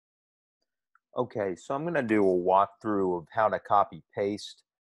Okay, so I'm going to do a walkthrough of how to copy paste,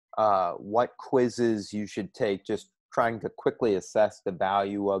 what quizzes you should take, just trying to quickly assess the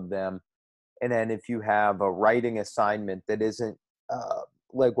value of them. And then if you have a writing assignment that isn't uh,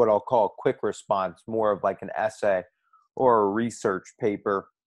 like what I'll call a quick response, more of like an essay or a research paper,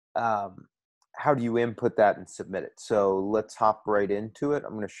 um, how do you input that and submit it? So let's hop right into it.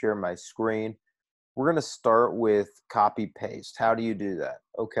 I'm going to share my screen. We're going to start with copy paste. How do you do that?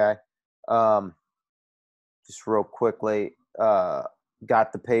 Okay. Um, just real quickly,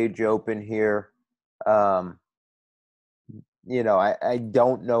 got the page open here. Um, I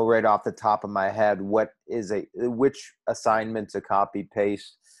don't know right off the top of my head which assignment's a copy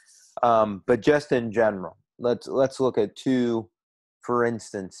paste. But just in general, let's look at two for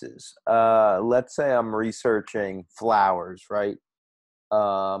instances. Let's say I'm researching flowers, right?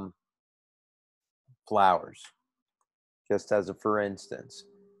 Um, Flowers, just as a for instance.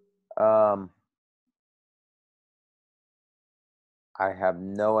 Um, I have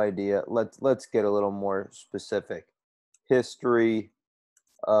no idea. Let's get a little more specific. History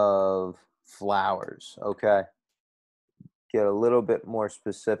of flowers. Okay. Get a little bit more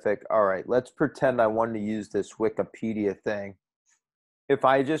specific. All right, let's pretend I wanted to use this Wikipedia thing. If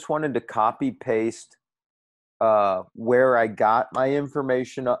I just wanted to copy paste where I got my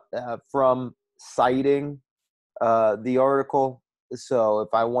information from citing the article. So if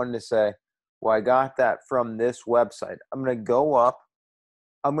I wanted to say, well, I got that from this website, I'm going to go up,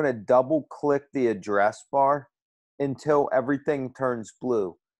 I'm going to double click the address bar until everything turns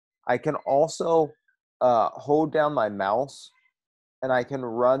blue. I can also hold down my mouse and I can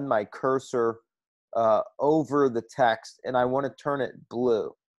run my cursor over the text and I want to turn it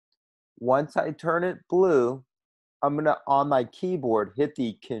blue. Once I turn it blue, I'm going to, on my keyboard, hit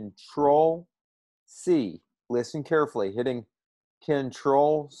the Control C. Listen carefully, hitting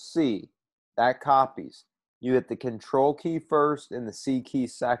Control C. That copies. You hit the Control key first and the C key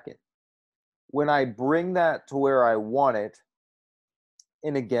second. When I bring that to where I want it,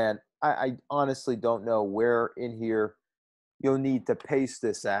 and again, I honestly don't know where in here you'll need to paste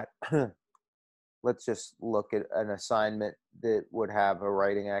this at. Let's just look at an assignment that would have a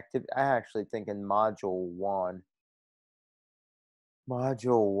writing activity. I actually think in module one,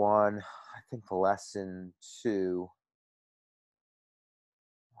 I think lesson two,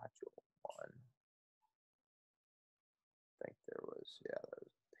 module one, I think there's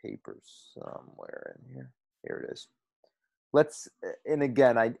papers somewhere in here. Here it is. And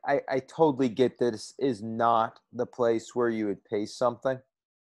again, I totally get that this is not the place where you would paste something.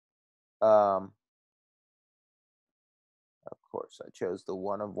 Of course, I chose the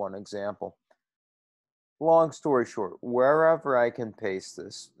one of one example. Long story short, wherever I can paste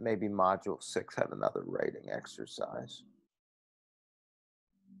this, maybe module 6 had another writing exercise.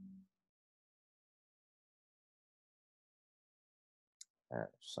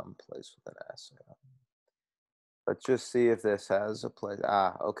 Someplace with an essay. Let's just see if this has a place.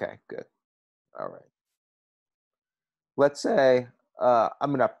 Okay, good. All right. Let's say I'm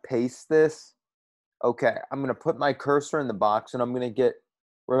going to paste this. Okay, I'm going to put my cursor in the box and I'm going to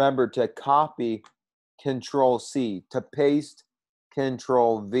remember to copy Control C, to paste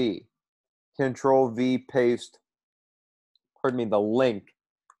Control V. Control V paste, pardon me, the link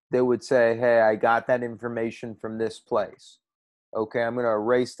that would say, hey, I got that information from this place. Okay, I'm going to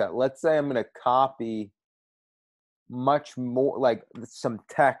erase that. Let's say I'm going to copy much more, like some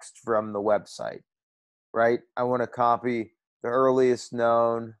text from the website, right? I want to copy the earliest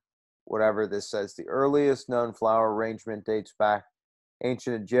known, whatever this says, the earliest known flower arrangement dates back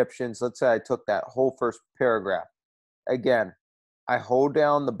ancient Egyptians. Let's say I took that whole first paragraph. Again, I hold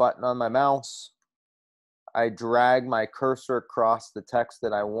down the button on my mouse. I drag my cursor across the text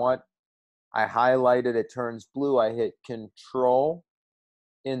that I want. I highlight it, it turns blue. I hit Control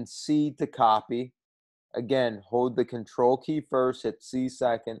and C to copy. Again, hold the Control key first, hit C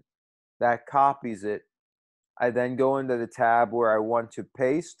second. That copies it. I then go into the tab where I want to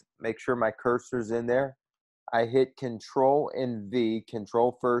paste, make sure my cursor's in there. I hit Control and V,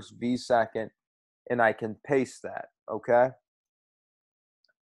 Control first, V second, and I can paste that, okay?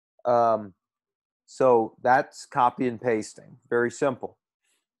 Um, so that's copy and pasting, very simple.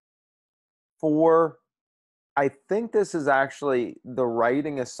 I think this is actually the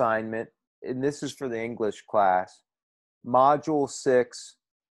writing assignment, and this is for the English class, Module 6.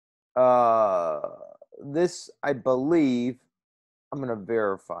 Uh, this, I believe, I'm going to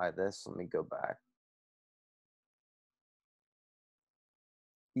verify this. Let me go back.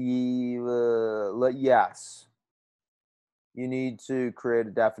 Yes. You need to create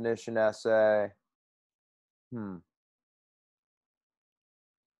a definition essay. Hmm.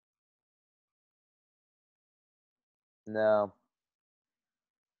 No.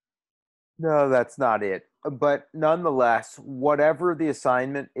 No, that's not it. But nonetheless, whatever the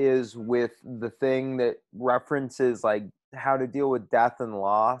assignment is with the thing that references like how to deal with death and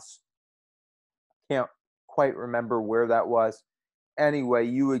loss, can't quite remember where that was. Anyway,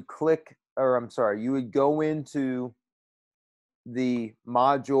 you would click, or I'm sorry, you would go into the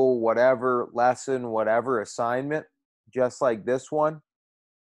module, whatever, lesson, whatever assignment, just like this one.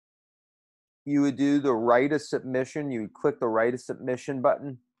 You would do the write a submission. You would click the write a submission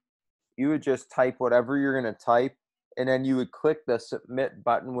button. You would just type whatever you're going to type, and then you would click the submit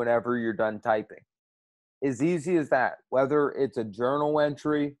button whenever you're done typing. As easy as that, whether it's a journal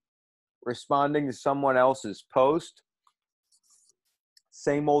entry, responding to someone else's post,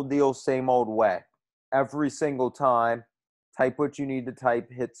 same old deal, same old way. Every single time, type what you need to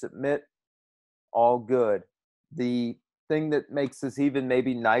type, hit submit, all good. The thing that makes this even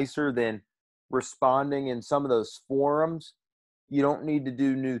maybe nicer than responding in some of those forums, you don't need to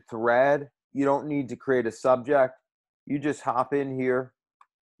do new thread. You don't need to create a subject. You just hop in here,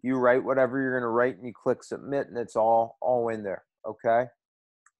 you write whatever you're going to write, and you click submit, and it's all in there. Okay.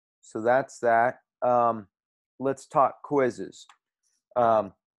 So that's that. Let's talk quizzes.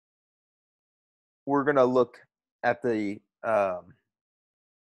 We're going to look at the, we're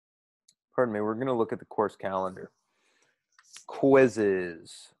going to look at the course calendar.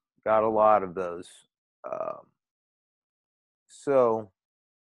 Quizzes. Got a lot of those. So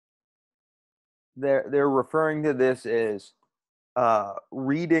they're referring to this as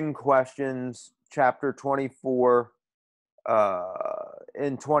reading questions, chapter 24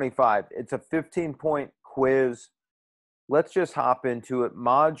 and 25. It's a 15-point quiz. Let's just hop into it.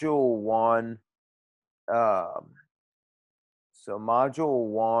 Module 1. So module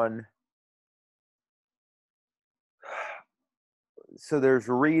 1. So there's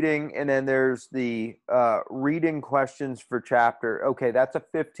reading, and then there's the reading questions for chapter. Okay, that's a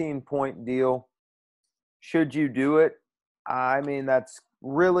 15-point deal. Should you do it? I mean, that's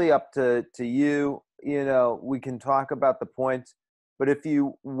really up to you. You know, we can talk about the points, but if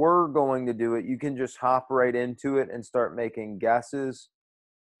you were going to do it, you can just hop right into it and start making guesses.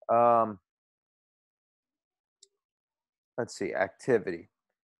 Let's see, activity.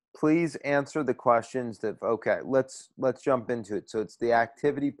 Please answer the questions that, okay, let's jump into it. So it's the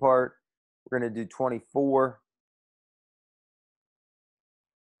activity part. We're going to do 24.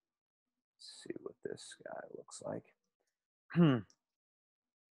 Let's see what this guy looks like.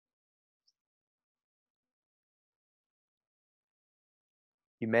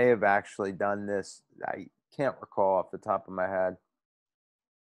 You may have actually done this. I can't recall off the top of my head.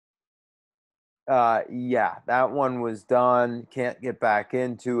 Yeah, that one was done. Can't get back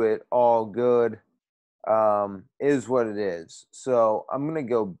into it. All good. Is what it is. So I'm going to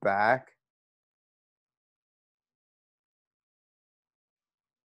go back.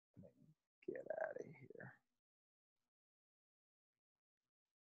 Get out of here.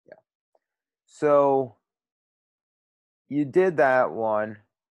 Yeah. So you did that one.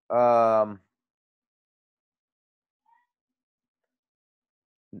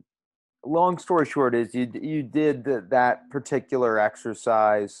 Long story short is you did that particular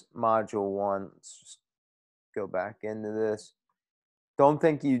exercise, module 1. Let's just go back into this. Don't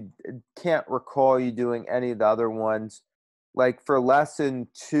think you can't recall you doing any of the other ones. Like for lesson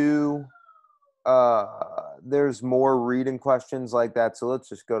 2, there's more reading questions like that. So let's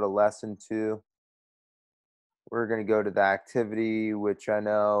just go to lesson 2. We're going to go to the activity, which I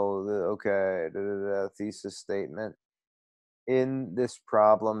know, the thesis statement. In this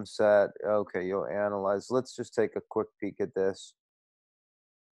problem set, okay, you'll analyze. Let's just take a quick peek at this.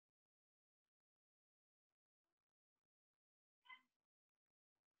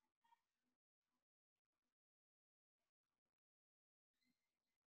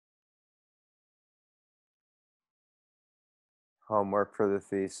 Homework for the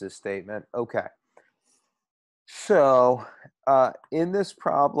thesis statement. Okay. So in this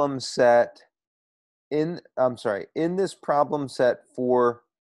problem set, in this problem set for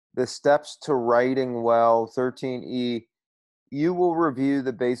the steps to writing well, 13E, you will review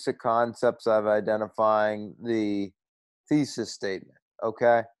the basic concepts of identifying the thesis statement.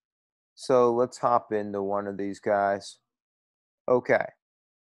 Okay. So let's hop into one of these guys. Okay. I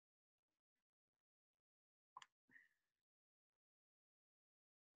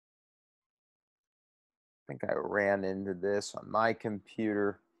think I ran into this on my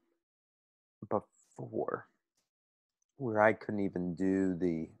computer before where I couldn't even do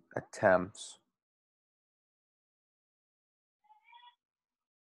the attempts.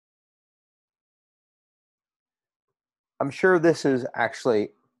 I'm sure this is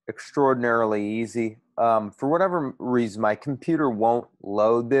actually extraordinarily easy. For whatever reason, my computer won't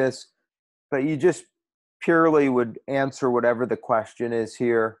load this, but you just purely would answer whatever the question is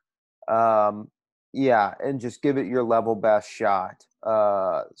here. Um, yeah, and just give it your level best shot.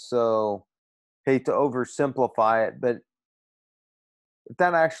 So hate to oversimplify it, but if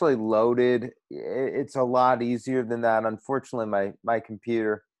that actually loaded, it's a lot easier than that. Unfortunately, my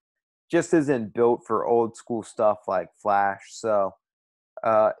computer just isn't built for old school stuff like Flash. So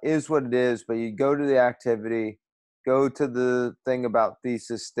is what it is. But you go to the activity, go to the thing about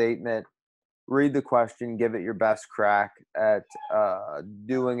thesis statement, read the question, give it your best crack at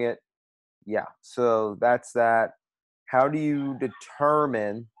doing it. Yeah. So that's that. How do you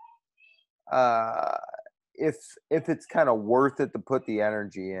determine uh, if if it's kind of worth it to put the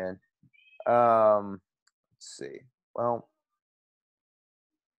energy in? Let's see. Well,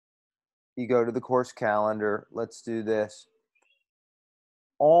 you go to the course calendar. Let's do this.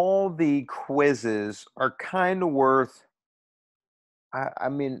 All the quizzes are kind of worth, I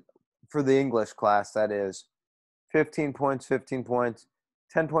mean, for the English class, that is 15 points, 15 points,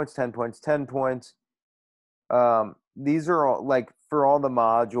 10 points, 10 points, 10 points. These are all like for all the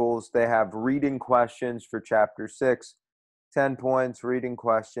modules, they have reading questions for chapter 6, 10 points, reading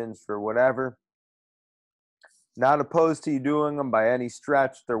questions for whatever. Not opposed to you doing them by any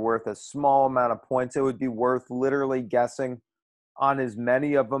stretch. They're worth a small amount of points. It would be worth literally guessing on as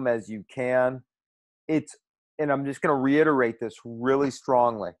many of them as you can. It's, and I'm just going to reiterate this really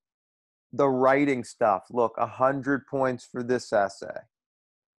strongly. The writing stuff, look, 100 points for this essay.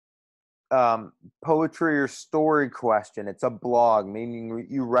 Poetry or story question, it's a blog, meaning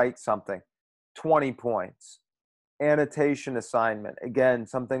you write something, 20 points. Annotation assignment, again,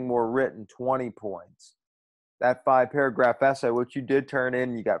 something more written, 20 points. That 5-paragraph essay, which you did turn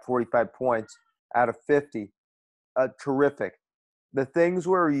in, you got 45 points out of 50. Terrific. The things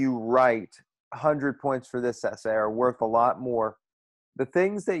where you write 100 points for this essay are worth a lot more. The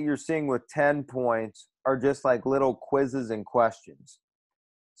things that you're seeing with 10 points are just like little quizzes and questions.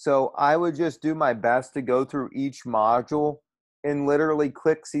 So I would just do my best to go through each module and literally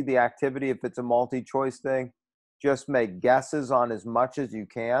click see the activity. If it's a multi-choice thing, just make guesses on as much as you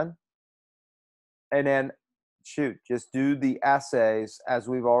can. And then shoot, just do the essays as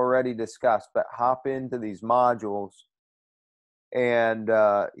we've already discussed, but hop into these modules and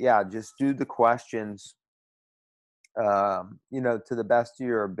yeah, just do the questions, to the best of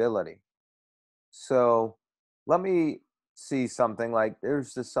your ability. So let me see something like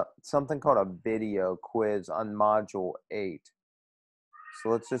there's this something called a video quiz on module 8. So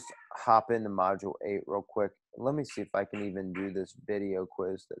let's just hop into module 8 real quick. Let me see if I can even do this video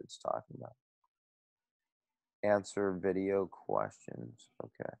quiz that it's talking about. Answer video questions.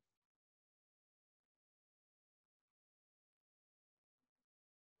 Okay.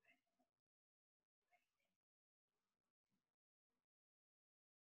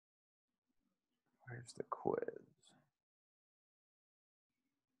 Where's the quiz?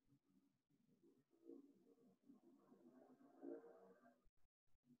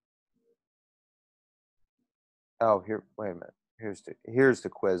 Oh, here, wait a minute. Here's the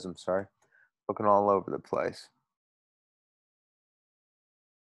quiz. I'm sorry. Looking all over the place.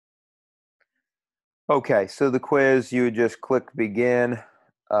 Okay, so the quiz, you would just click begin.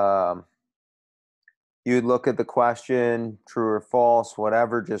 Um, you would look at the question, true or false,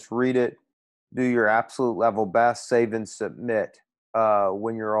 whatever, just read it, do your absolute level best, save and submit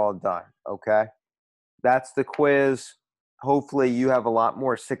when you're all done. Okay, that's the quiz. Hopefully, you have a lot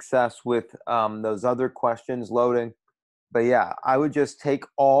more success with those other questions loading. But yeah, I would just take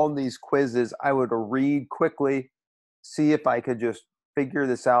all these quizzes. I would read quickly, see if I could just figure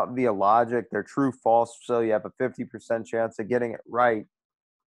this out via logic. They're true, false. So you have a 50% chance of getting it right.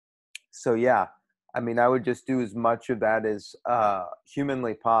 So yeah, I mean, I would just do as much of that as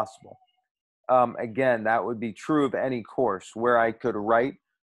humanly possible. Again, that would be true of any course where I could write.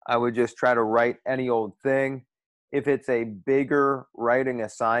 I would just try to write any old thing. If it's a bigger writing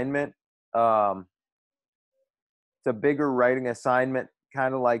assignment, um, it's a bigger writing assignment,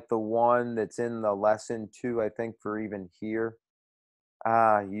 kind of like the one that's in the lesson 2, I think, for even here.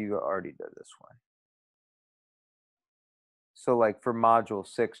 You already did this one. So like for module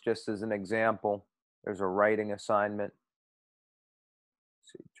 6, just as an example, there's a writing assignment.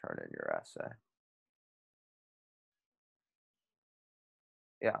 So you turn in your essay.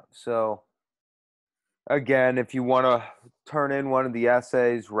 Yeah, so again, if you want to turn in one of the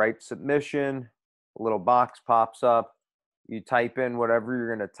essays, write submission, a little box pops up. You type in whatever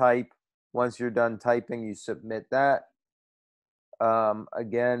you're going to type. Once you're done typing, you submit that.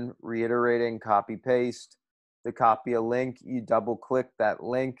 Again, reiterating, copy paste. To copy a link, you double click that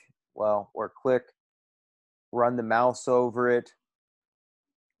link, or click, run the mouse over it.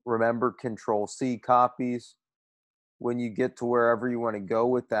 Remember, Control C copies. When you get to wherever you want to go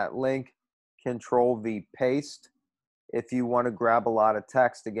with that link, Control V paste. If you want to grab a lot of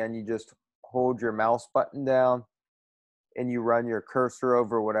text, again, you just hold your mouse button down and you run your cursor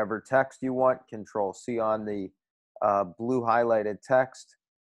over whatever text you want. Control C on the blue highlighted text.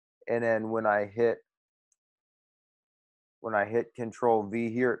 And then when I hit Control V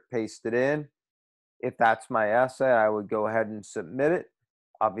here, it pastes it in. If that's my essay, I would go ahead and submit it.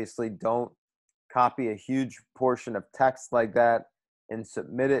 Obviously, don't copy a huge portion of text like that and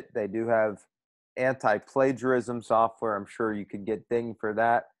submit it. They do have anti-plagiarism software. I'm sure you could get dinged for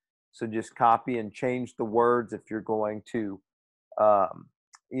that. So just copy and change the words if you're going to,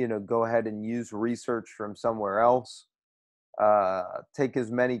 go ahead and use research from somewhere else. Take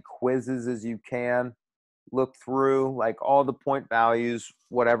as many quizzes as you can. Look through, like, all the point values,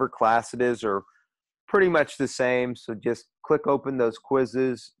 whatever class it is, are pretty much the same. So just click open those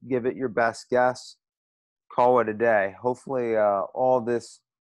quizzes, give it your best guess, call it a day. Hopefully all this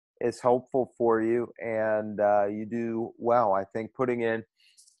is helpful for you and you do well. I think putting in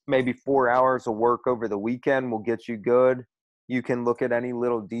maybe 4 hours of work over the weekend will get you good. You can look at any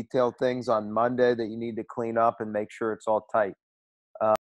little detailed things on Monday that you need to clean up and make sure it's all tight.